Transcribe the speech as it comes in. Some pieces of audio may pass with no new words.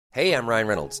Hey, I'm Ryan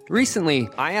Reynolds. Recently,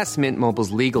 I asked Mint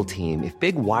Mobile's legal team if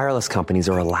big wireless companies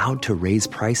are allowed to raise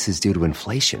prices due to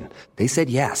inflation. They said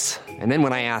yes. And then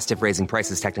when I asked if raising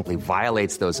prices technically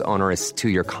violates those onerous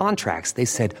two-year contracts, they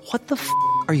said, "What the f***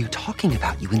 are you talking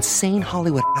about, you insane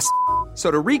Hollywood ass?" So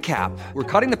to recap, we're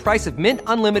cutting the price of Mint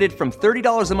Unlimited from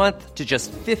 $30 a month to just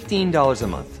 $15 a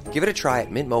month. Give it a try at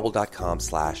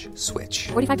mintmobile.com/switch.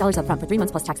 $45 up front for 3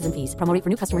 months plus taxes and fees. Promo rate for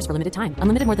new customers for limited time.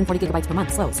 Unlimited more than 40 gigabytes per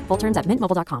month. Slows full terms at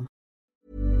mintmobile.com.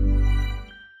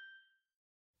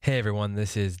 Hey everyone,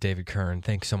 this is David Kern.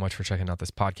 Thanks so much for checking out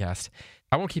this podcast.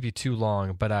 I won't keep you too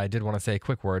long, but I did want to say a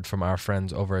quick word from our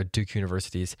friends over at Duke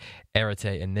University's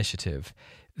Arete Initiative.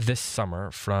 This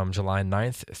summer, from July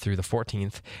 9th through the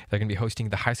 14th, they're going to be hosting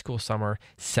the High School Summer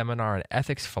Seminar in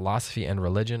Ethics, Philosophy, and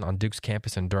Religion on Duke's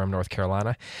campus in Durham, North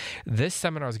Carolina. This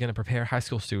seminar is going to prepare high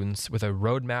school students with a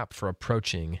roadmap for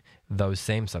approaching those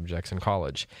same subjects in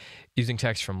college. Using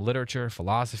texts from literature,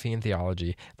 philosophy, and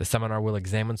theology, the seminar will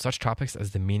examine such topics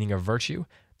as the meaning of virtue,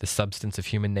 the substance of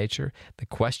human nature, the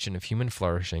question of human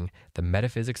flourishing, the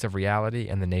metaphysics of reality,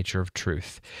 and the nature of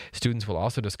truth. Students will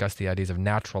also discuss the ideas of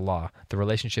natural law, the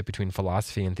relationship between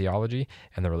philosophy and theology,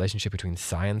 and the relationship between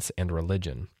science and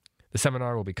religion. The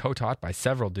seminar will be co-taught by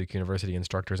several Duke University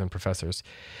instructors and professors.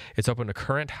 It's open to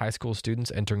current high school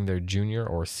students entering their junior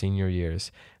or senior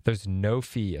years. There's no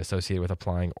fee associated with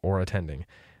applying or attending.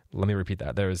 Let me repeat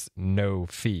that. There is no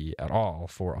fee at all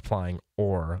for applying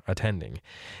or attending.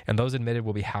 And those admitted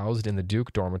will be housed in the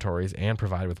Duke dormitories and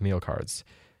provided with meal cards.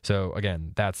 So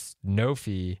again, that's no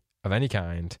fee of any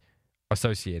kind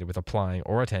associated with applying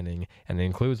or attending, and it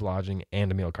includes lodging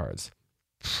and meal cards.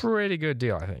 Pretty good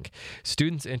deal, I think.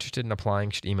 Students interested in applying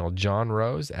should email John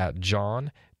Rose at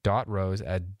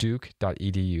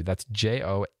john.rose@duke.edu. That's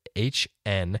JOHN.Rose,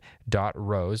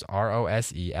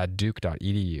 ROSE, at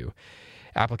duke.edu.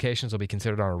 Applications will be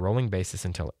considered on a rolling basis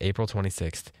until April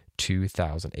 26th,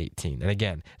 2018. And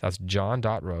again, that's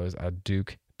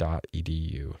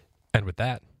john.rose@duke.edu. And with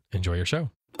that, enjoy your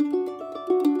show.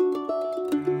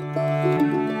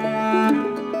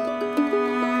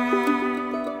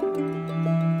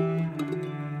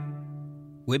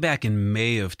 Way back in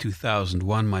May of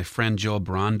 2001, my friend Joe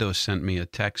Brando sent me a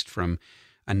text from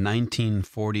a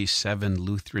 1947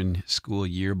 Lutheran school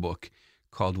yearbook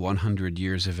called 100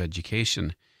 Years of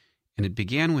Education, and it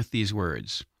began with these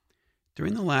words: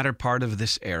 "During the latter part of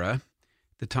this era,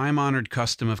 the time-honored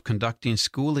custom of conducting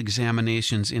school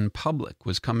examinations in public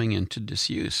was coming into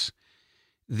disuse.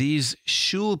 These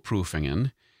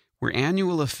Schulprüfungen were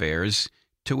annual affairs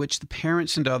to which the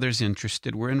parents and others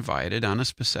interested were invited on a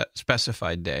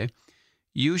specified day,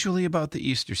 usually about the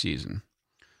Easter season.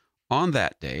 On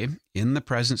that day, in the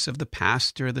presence of the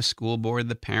pastor, the school board,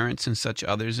 the parents, and such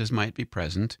others as might be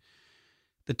present,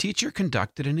 the teacher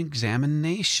conducted an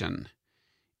examination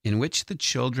in which the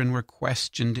children were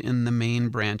questioned in the main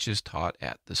branches taught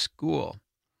at the school.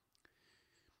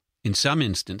 In some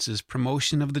instances,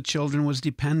 promotion of the children was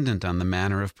dependent on the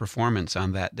manner of performance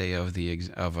on that day of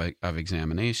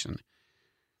examination.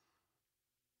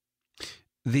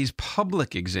 These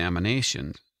public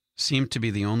examinations seemed to be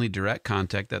the only direct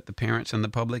contact that the parents and the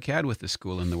public had with the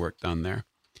school and the work done there."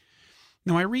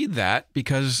 Now, I read that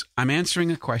because I'm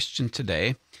answering a question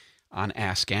today on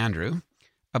Ask Andrew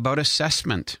about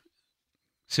assessment.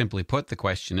 Simply put, the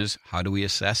question is, how do we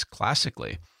assess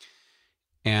classically?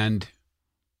 And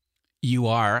you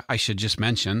are, I should just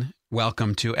mention,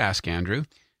 welcome to Ask Andrew.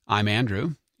 I'm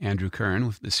Andrew Kern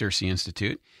with the Circe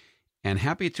Institute, and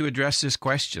happy to address this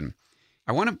question.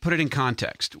 I want to put it in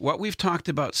context. What we've talked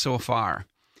about so far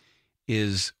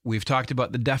is we've talked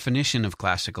about the definition of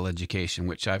classical education,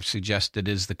 which I've suggested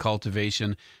is the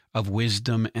cultivation of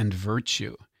wisdom and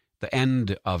virtue. The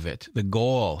end of it, the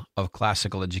goal of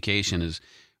classical education is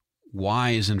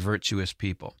wise and virtuous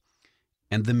people.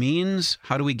 And the means,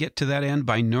 how do we get to that end?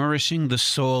 By nourishing the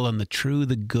soul and the true,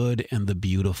 the good, and the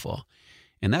beautiful.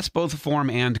 And that's both form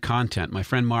and content. My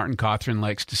friend Martin Cothran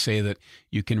likes to say that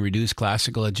you can reduce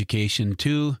classical education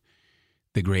to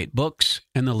the great books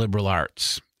and the liberal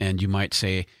arts. And you might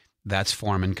say that's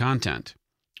form and content.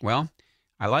 Well,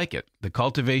 I like it. The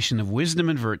cultivation of wisdom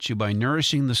and virtue by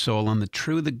nourishing the soul and the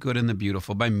true, the good, and the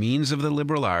beautiful by means of the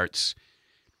liberal arts,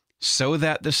 so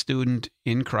that the student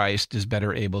in Christ is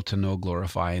better able to know,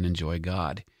 glorify, and enjoy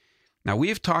God. Now,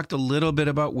 we've talked a little bit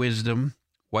about wisdom,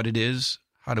 what it is,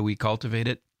 how do we cultivate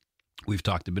it. We've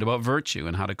talked a bit about virtue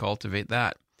and how to cultivate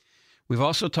that. We've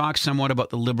also talked somewhat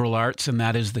about the liberal arts, and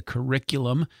that is the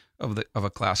curriculum of a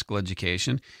classical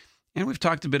education. And we've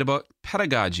talked a bit about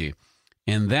pedagogy.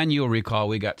 And then you'll recall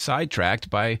we got sidetracked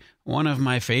by one of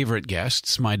my favorite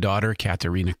guests, my daughter,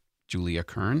 Katerina Julia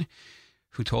Kern,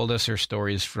 who told us her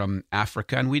stories from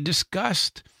Africa, and we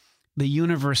discussed the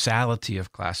universality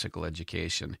of classical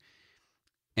education.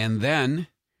 And then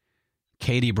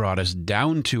Katie brought us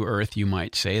down to earth, you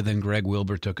might say. Then Greg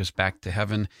Wilbur took us back to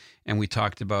heaven, and we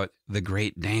talked about the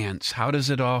great dance. How does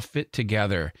it all fit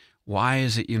together? Why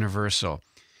is it universal?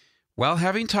 Well,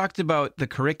 having talked about the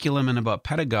curriculum and about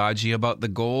pedagogy, about the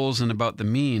goals and about the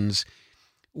means,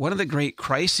 one of the great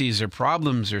crises or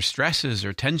problems or stresses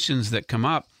or tensions that come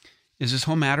up is this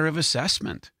whole matter of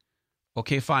assessment.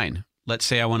 Okay, fine. Let's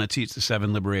say I want to teach the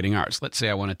 7 liberating arts. Let's say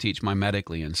I want to teach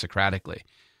mimetically and Socratically.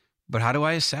 But how do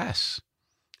I assess?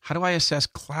 How do I assess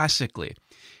classically?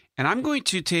 And I'm going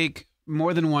to take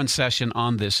more than one session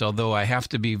on this, although I have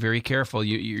to be very careful.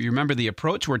 You remember the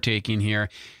approach we're taking here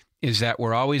is that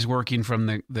we're always working from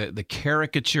the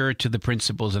caricature to the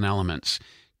principles and elements,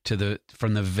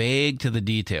 from the vague to the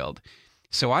detailed.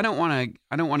 So I don't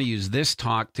want to use this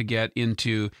talk to get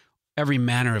into every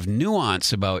manner of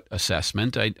nuance about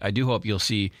assessment. I do hope you'll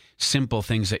see simple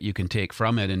things that you can take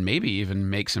from it and maybe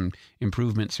even make some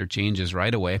improvements or changes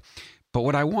right away. But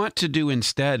what I want to do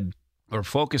instead, or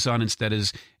focus on instead,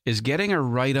 is getting a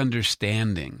right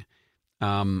understanding,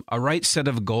 a right set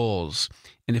of goals.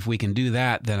 And if we can do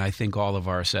that, then I think all of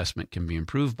our assessment can be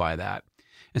improved by that.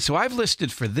 And so I've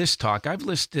listed for this talk,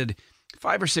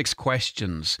 5 or 6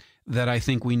 questions that I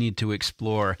think we need to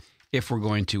explore if we're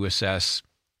going to assess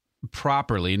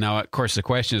properly. Now, of course, the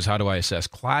question is, how do I assess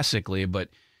classically? But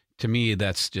to me,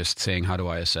 that's just saying, how do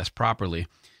I assess properly?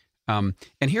 And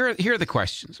here are the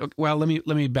questions. Well, let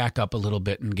me back up a little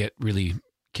bit and get really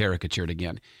caricatured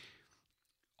again.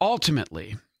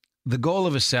 Ultimately, the goal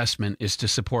of assessment is to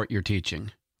support your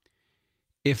teaching.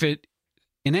 If it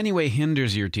in any way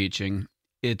hinders your teaching,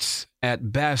 it's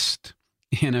at best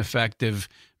ineffective,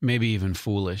 maybe even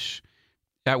foolish.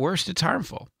 At worst, it's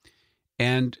harmful.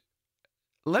 And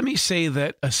let me say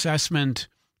that assessment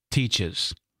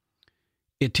teaches.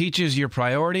 It teaches your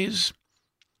priorities,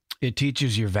 it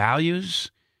teaches your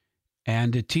values,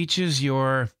 and it teaches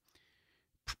your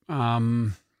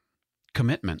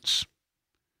commitments.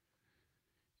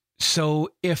 So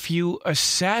if you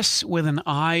assess with an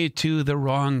eye to the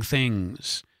wrong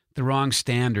things, the wrong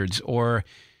standards, or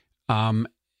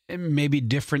maybe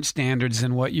different standards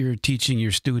than what you're teaching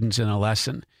your students in a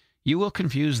lesson, you will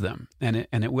confuse them, and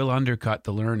it will undercut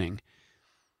the learning.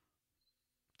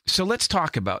 So let's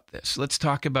talk about this. Let's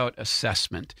talk about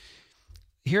assessment.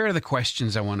 Here are the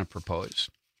questions I want to propose.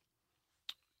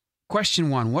 Question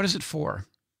 1, what is it for?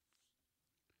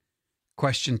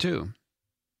 Question 2,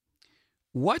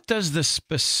 what does the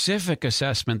specific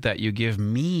assessment that you give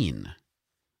mean?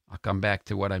 I'll come back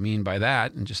to what I mean by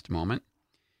that in just a moment.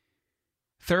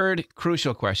 Third,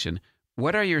 crucial question,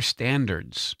 what are your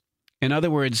standards? In other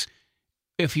words,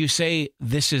 if you say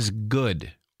this is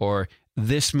good or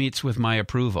this meets with my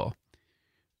approval,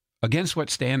 against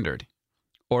what standard?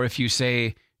 Or if you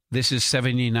say this is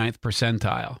 79th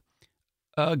percentile,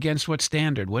 against what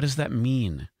standard? What does that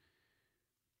mean?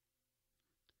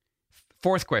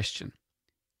 Fourth question,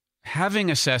 having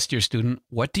assessed your student,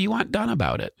 what do you want done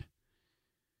about it?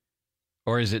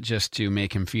 Or is it just to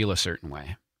make him feel a certain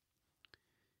way?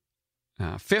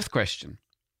 Fifth question,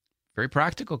 very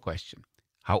practical question.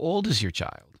 How old is your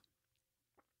child?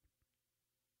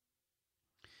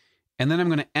 And then I'm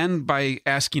going to end by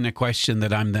asking a question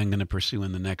that I'm then going to pursue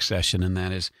in the next session, and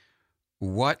that is,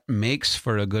 what makes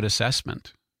for a good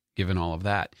assessment, given all of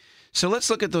that? So let's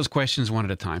look at those questions one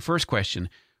at a time. First question,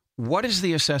 what is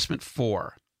the assessment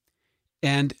for?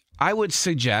 And I would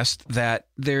suggest that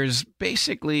there's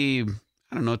basically,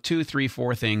 2, 3,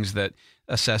 4 things that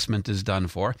assessment is done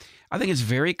for. I think it's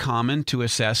very common to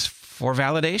assess for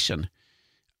validation.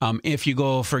 If you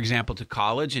go, for example, to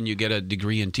college and you get a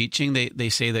degree in teaching, they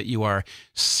say that you are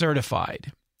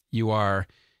certified. You are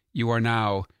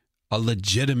now a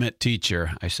legitimate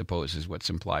teacher, I suppose, is what's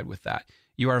implied with that.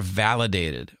 You are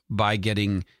validated by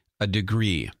getting a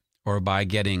degree or by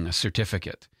getting a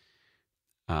certificate.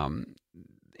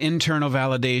 Internal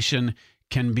validation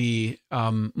can be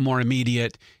more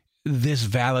immediate. This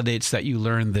validates that you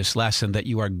learned this lesson, that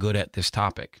you are good at this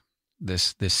topic,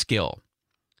 this skill.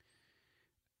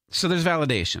 So there's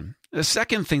validation. The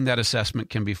second thing that assessment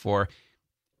can be for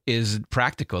is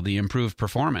practical, the improved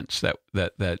performance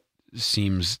that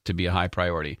seems to be a high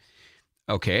priority.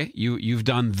 Okay, you've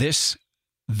done this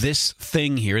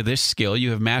thing here, this skill,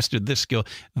 you have mastered this skill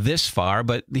this far,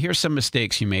 but here's some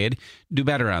mistakes you made. Do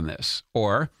better on this.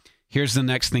 Or here's the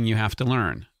next thing you have to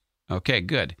learn. Okay,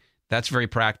 good. That's very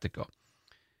practical.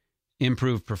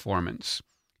 Improved performance.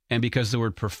 And because the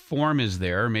word perform is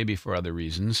there, maybe for other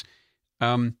reasons,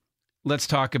 let's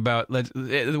talk about,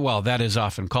 that is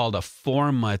often called a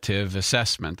formative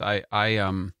assessment. I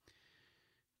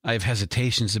have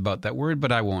hesitations about that word,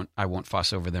 but I won't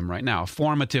fuss over them right now.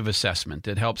 Formative assessment.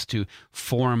 It helps to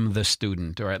form the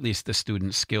student, or at least the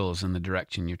student's skills in the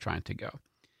direction you're trying to go.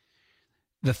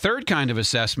 The third kind of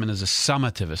assessment is a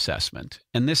summative assessment.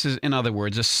 And this is, in other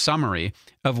words, a summary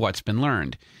of what's been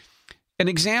learned. An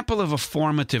example of a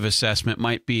formative assessment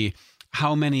might be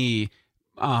how many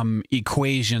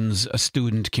equations a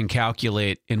student can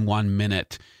calculate in 1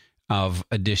 minute of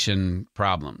addition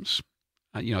problems.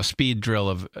 Speed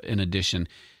drill in addition,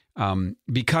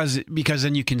 because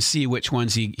then you can see which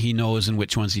ones he knows and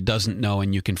which ones he doesn't know,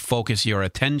 and you can focus your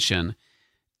attention.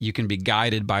 You can be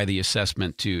guided by the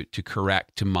assessment to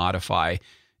correct, to modify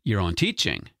your own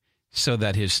teaching, so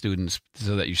that your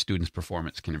students'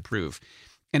 performance can improve.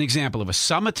 An example of a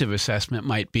summative assessment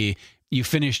might be you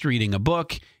finished reading a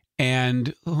book,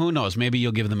 and who knows, maybe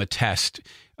you'll give them a test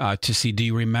to see, do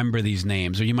you remember these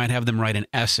names? Or you might have them write an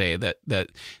essay that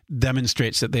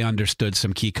demonstrates that they understood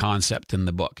some key concept in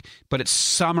the book. But it's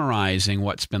summarizing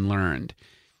what's been learned.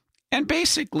 And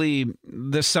basically,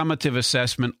 the summative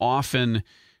assessment often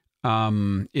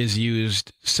is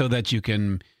used so that you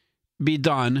can be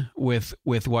done with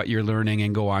what you're learning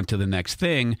and go on to the next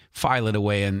thing, file it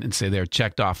away and say they're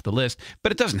checked off the list.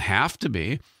 But it doesn't have to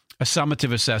be. A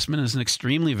summative assessment is an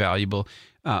extremely valuable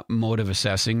mode of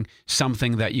assessing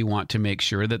something that you want to make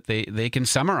sure that they can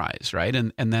summarize, right?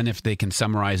 And then if they can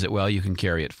summarize it well, you can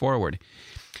carry it forward.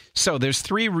 So there's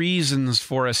 3 reasons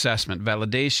for assessment: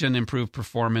 validation, improved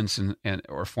performance,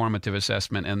 or formative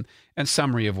assessment, and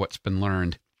summary of what's been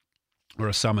learned, or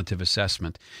a summative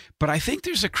assessment. But I think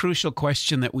there's a crucial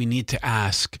question that we need to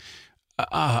ask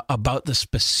about the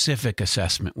specific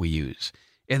assessment we use.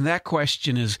 And that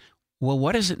question is, well,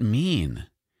 what does it mean?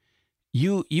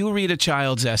 You read a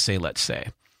child's essay, let's say,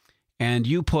 and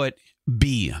you put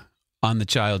B on the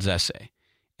child's essay,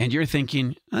 and you're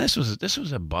thinking, this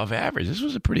was above average. This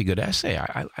was a pretty good essay.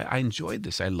 I enjoyed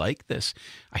this. I like this.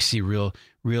 I see real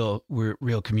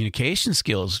communication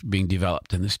skills being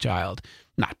developed in this child.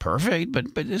 Not perfect, but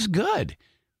it's good.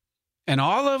 And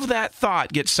all of that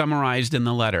thought gets summarized in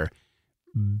the letter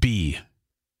B.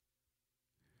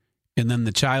 And then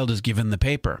the child is given the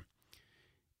paper,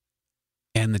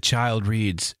 and the child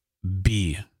reads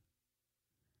B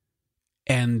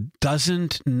and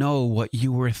doesn't know what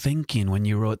you were thinking when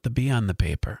you wrote the B on the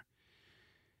paper.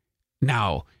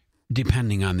 Now,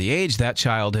 depending on the age, that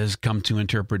child has come to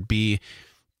interpret B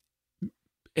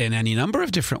in any number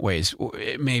of different ways.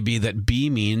 It may be that B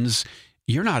means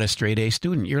you're not a straight A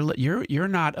student. You're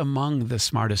not among the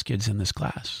smartest kids in this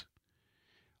class.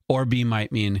 Or B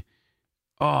might mean,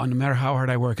 no matter how hard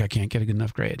I work, I can't get a good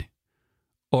enough grade.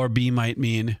 Or B might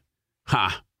mean,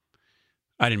 I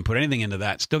didn't put anything into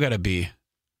that. Still got a B.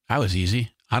 That was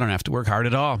easy. I don't have to work hard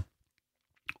at all.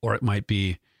 Or it might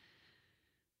be,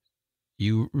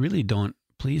 you really don't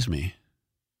please me.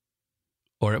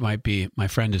 Or it might be, my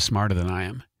friend is smarter than I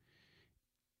am.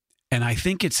 And I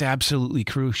think it's absolutely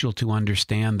crucial to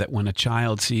understand that when a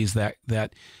child sees that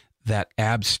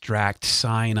abstract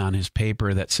sign on his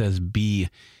paper that says B,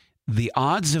 the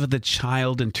odds of the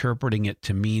child interpreting it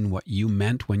to mean what you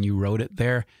meant when you wrote it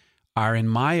there are, in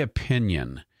my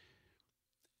opinion,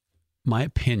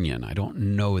 I don't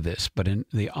know this, but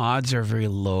the odds are very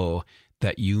low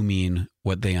that you mean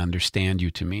what they understand you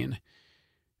to mean.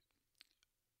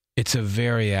 It's a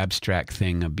very abstract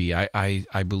thing, a B.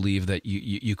 I believe that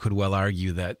you could well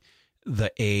argue that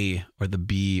the A or the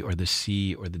B or the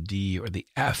C or the D or the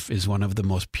F is one of the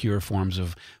most pure forms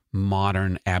of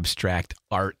modern abstract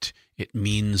art. It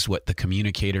means what the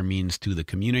communicator means to the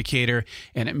communicator,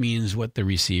 and it means what the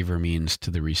receiver means to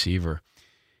the receiver.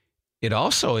 It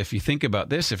also, if you think about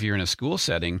this, if you're in a school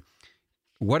setting,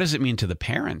 what does it mean to the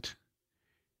parent?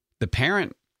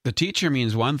 The teacher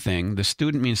means one thing, the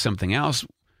student means something else.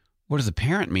 What does the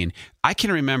parent mean? I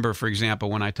can remember, for example,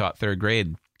 when I taught 3rd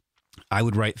grade, I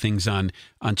would write things on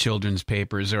children's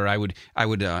papers, or I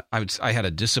had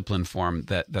a discipline form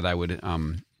that I would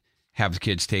have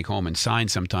kids take home and sign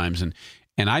sometimes, and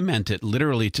I meant it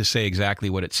literally to say exactly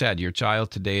what it said. Your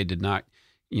child today did not,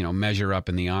 measure up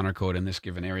in the honor code in this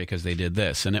given area because they did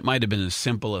this, and it might have been as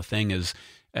simple a thing as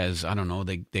I don't know,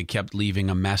 they kept leaving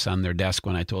a mess on their desk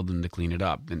when I told them to clean it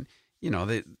up, and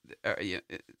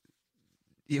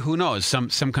who knows, some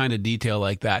kind of detail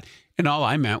like that. And all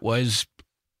I meant was,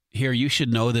 here, you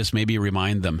should know this, maybe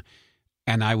remind them.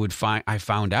 And I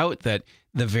found out that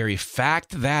the very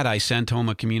fact that I sent home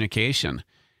a communication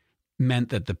meant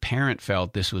that the parent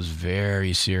felt this was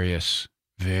very serious,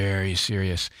 very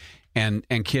serious. And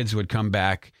kids would come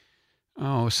back,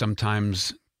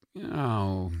 sometimes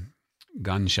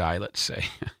gun shy, let's say.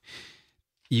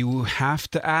 You have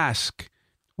to ask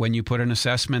when you put an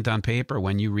assessment on paper,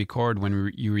 when you report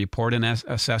an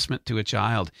assessment to a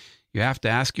child, you have to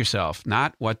ask yourself,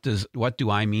 not what do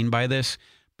I mean by this,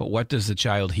 but what does the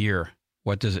child hear?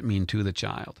 What does it mean to the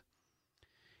child?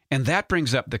 And that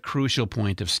brings up the crucial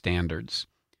point of standards.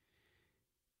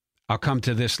 I'll come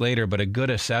to this later, but a good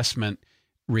assessment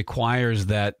requires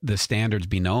that the standards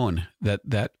be known,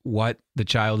 that what the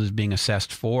child is being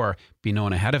assessed for be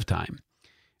known ahead of time.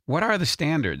 What are the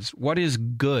standards? What is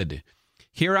good?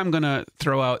 Here I'm going to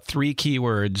throw out 3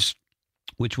 keywords,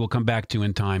 which we'll come back to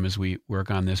in time as we work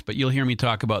on this. But you'll hear me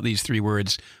talk about these 3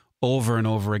 words over and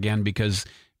over again because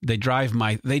they drive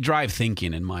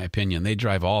thinking, in my opinion. They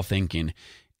drive all thinking.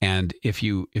 And if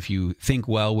you think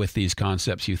well with these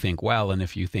concepts, you think well. And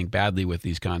if you think badly with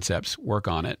these concepts, work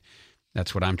on it.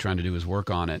 That's what I'm trying to do, is work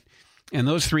on it. And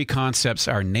those 3 concepts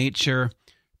are nature,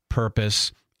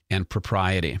 purpose, and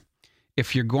propriety.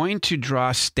 If you're going to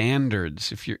draw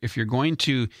standards, if you're going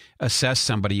to assess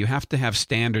somebody, you have to have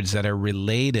standards that are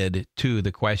related to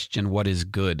the question, what is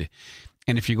good?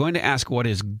 And if you're going to ask what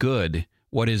is good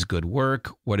work,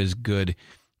 what is good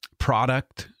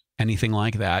product, anything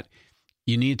like that,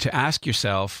 you need to ask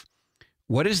yourself,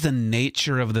 what is the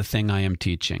nature of the thing I am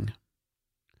teaching?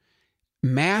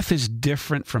 Math is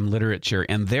different from literature,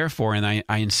 and therefore, and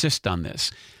I insist on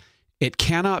this, it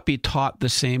cannot be taught the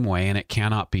same way, and it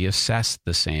cannot be assessed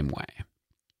the same way.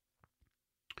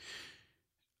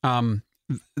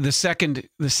 The second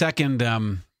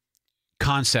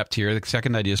concept here, the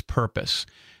second idea is purpose.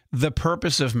 The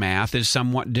purpose of math is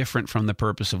somewhat different from the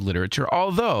purpose of literature,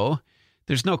 although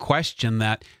there's no question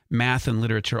that math and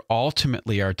literature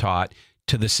ultimately are taught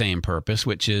to the same purpose,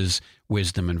 which is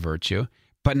wisdom and virtue.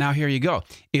 But now here you go.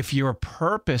 If your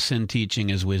purpose in teaching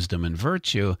is wisdom and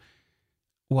virtue,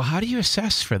 well, how do you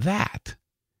assess for that?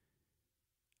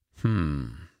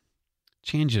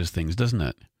 Changes things, doesn't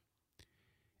it?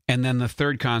 And then the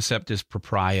third concept is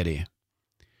propriety.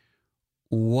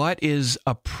 What is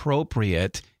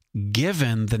appropriate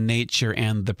given the nature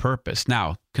and the purpose?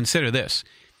 Now, consider this.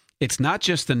 It's not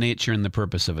just the nature and the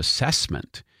purpose of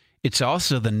assessment. It's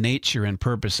also the nature and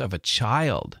purpose of a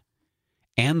child,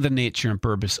 and the nature and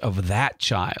purpose of that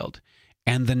child,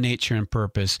 and the nature and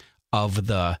purpose of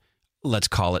the, let's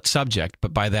call it subject,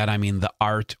 but by that I mean the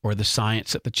art or the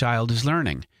science that the child is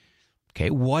learning. Okay,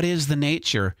 what is the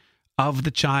nature of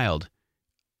the child,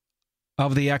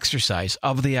 of the exercise,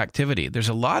 of the activity? There's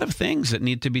a lot of things that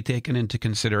need to be taken into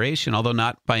consideration, although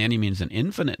not by any means an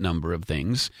infinite number of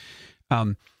things.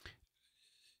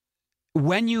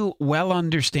 When you well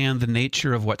understand the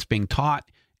nature of what's being taught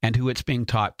and who it's being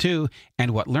taught to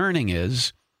and what learning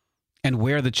is and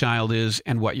where the child is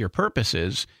and what your purpose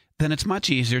is, then it's much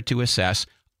easier to assess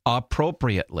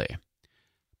appropriately.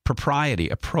 Propriety.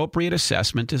 Appropriate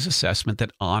assessment is assessment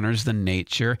that honors the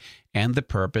nature and the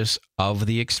purpose of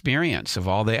the experience, of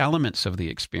all the elements of the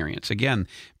experience. Again,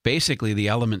 basically the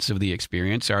elements of the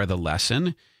experience are the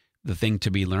lesson, the thing to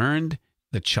be learned,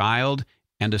 the child,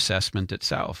 and assessment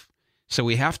itself. So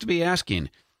we have to be asking,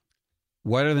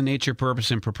 what are the nature,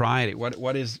 purpose, and propriety? What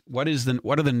are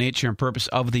the nature and purpose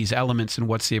of these elements, and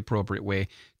what's the appropriate way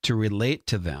to relate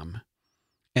to them?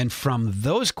 And from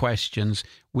those questions,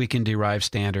 we can derive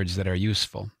standards that are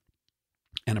useful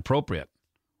and appropriate.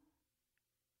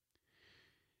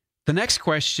 The next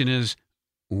question is,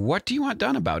 what do you want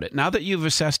done about it? Now that you've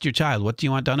assessed your child, what do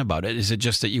you want done about it? Is it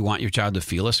just that you want your child to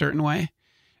feel a certain way?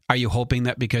 Are you hoping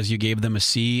that because you gave them a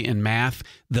C in math,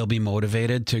 they'll be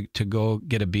motivated to go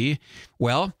get a B?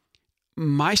 Well,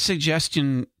 my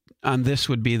suggestion on this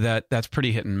would be that that's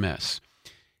pretty hit and miss,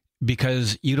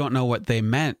 because you don't know what they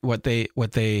meant, what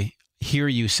they hear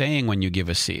you saying when you give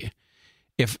a C.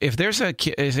 If there's a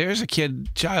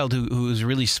child who's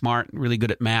really smart, really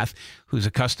good at math, who's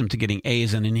accustomed to getting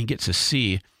A's, and then he gets a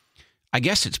C, I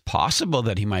guess it's possible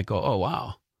that he might go, oh,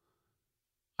 wow,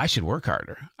 I should work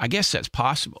harder. I guess that's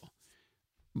possible.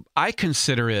 I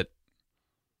consider it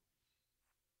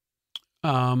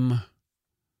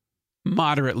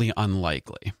moderately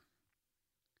unlikely.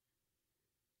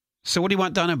 So what do you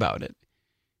want done about it?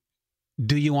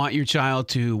 Do you want your child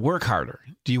to work harder?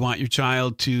 Do you want your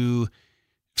child to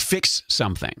fix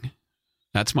something?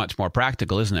 That's much more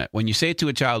practical, isn't it? When you say to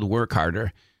a child, work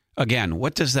harder, again,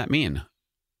 what does that mean?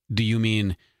 Do you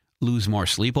mean lose more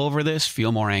sleep over this?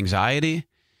 Feel more anxiety?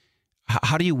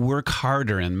 How do you work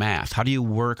harder in math? How do you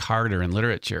work harder in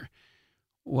literature?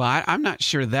 Well, I'm not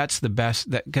sure that's the best,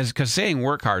 because saying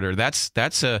work harder, that's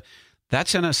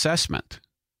an assessment.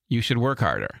 You should work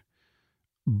harder,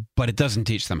 but it doesn't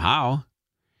teach them how.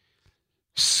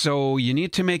 So you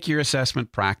need to make your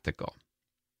assessment practical.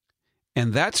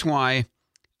 And that's why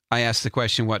I asked the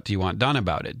question, what do you want done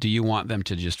about it? Do you want them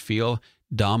to just feel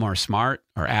dumb or smart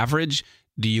or average?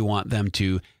 Do you want them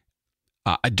to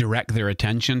direct their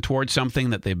attention towards something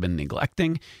that they've been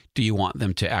neglecting? Do you want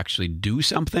them to actually do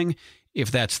something?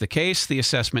 If that's the case, the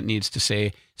assessment needs to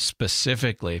say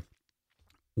specifically,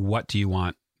 what do you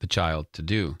want the child to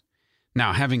do?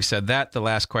 Now, having said that, the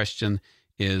last question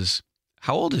is,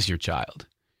 how old is your child?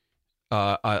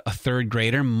 A third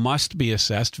grader must be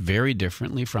assessed very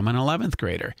differently from an 11th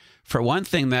grader. For one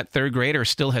thing, that third grader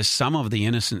still has some of the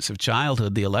innocence of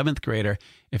childhood. The 11th grader,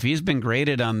 if he's been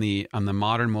graded on the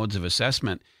modern modes of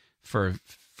assessment for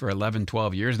 11,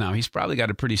 12 years now, he's probably got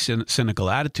a pretty cynical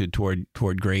attitude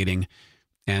toward grading,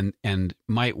 and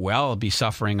might well be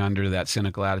suffering under that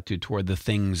cynical attitude toward the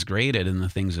things graded and the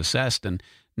things assessed, and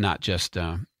not just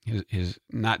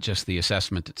not just the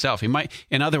assessment itself. He might,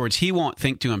 in other words, he won't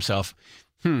think to himself,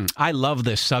 I love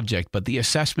this subject, but the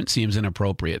assessment seems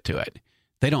inappropriate to it.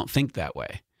 They don't think that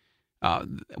way.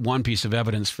 One piece of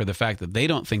evidence for the fact that they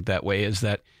don't think that way is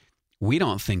that we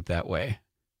don't think that way,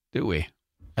 do we,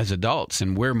 as adults?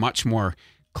 And we're much more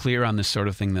clear on this sort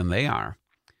of thing than they are.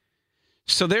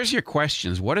 So there's your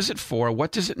questions. What is it for?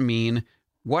 What does it mean?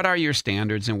 What are your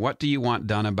standards? And what do you want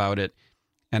done about it?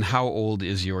 And how old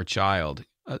is your child?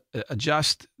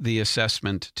 Adjust the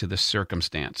assessment to the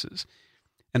circumstances.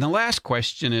 And the last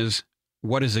question is,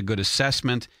 what is a good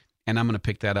assessment? And I'm going to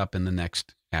pick that up in the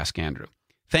next Ask Andrew.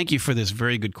 Thank you for this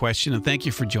very good question, and thank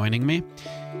you for joining me.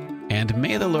 And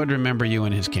may the Lord remember you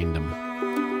in his kingdom.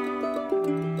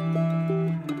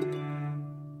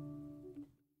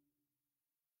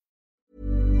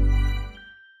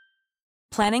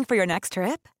 Planning for your next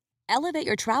trip? Elevate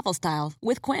your travel style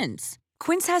with Quince.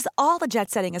 Quince has all the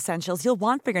jet-setting essentials you'll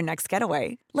want for your next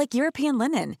getaway, like European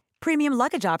linen, premium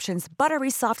luggage options, buttery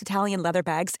soft Italian leather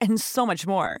bags, and so much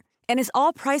more. And is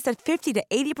all priced at 50 to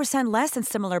 80% less than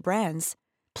similar brands.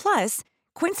 Plus,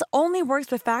 Quince only works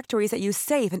with factories that use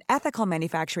safe and ethical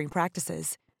manufacturing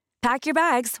practices. Pack your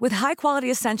bags with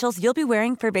high-quality essentials you'll be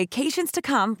wearing for vacations to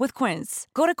come with Quince.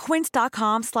 Go to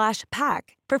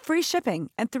quince.com/pack for free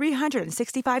shipping and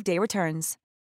 365-day returns.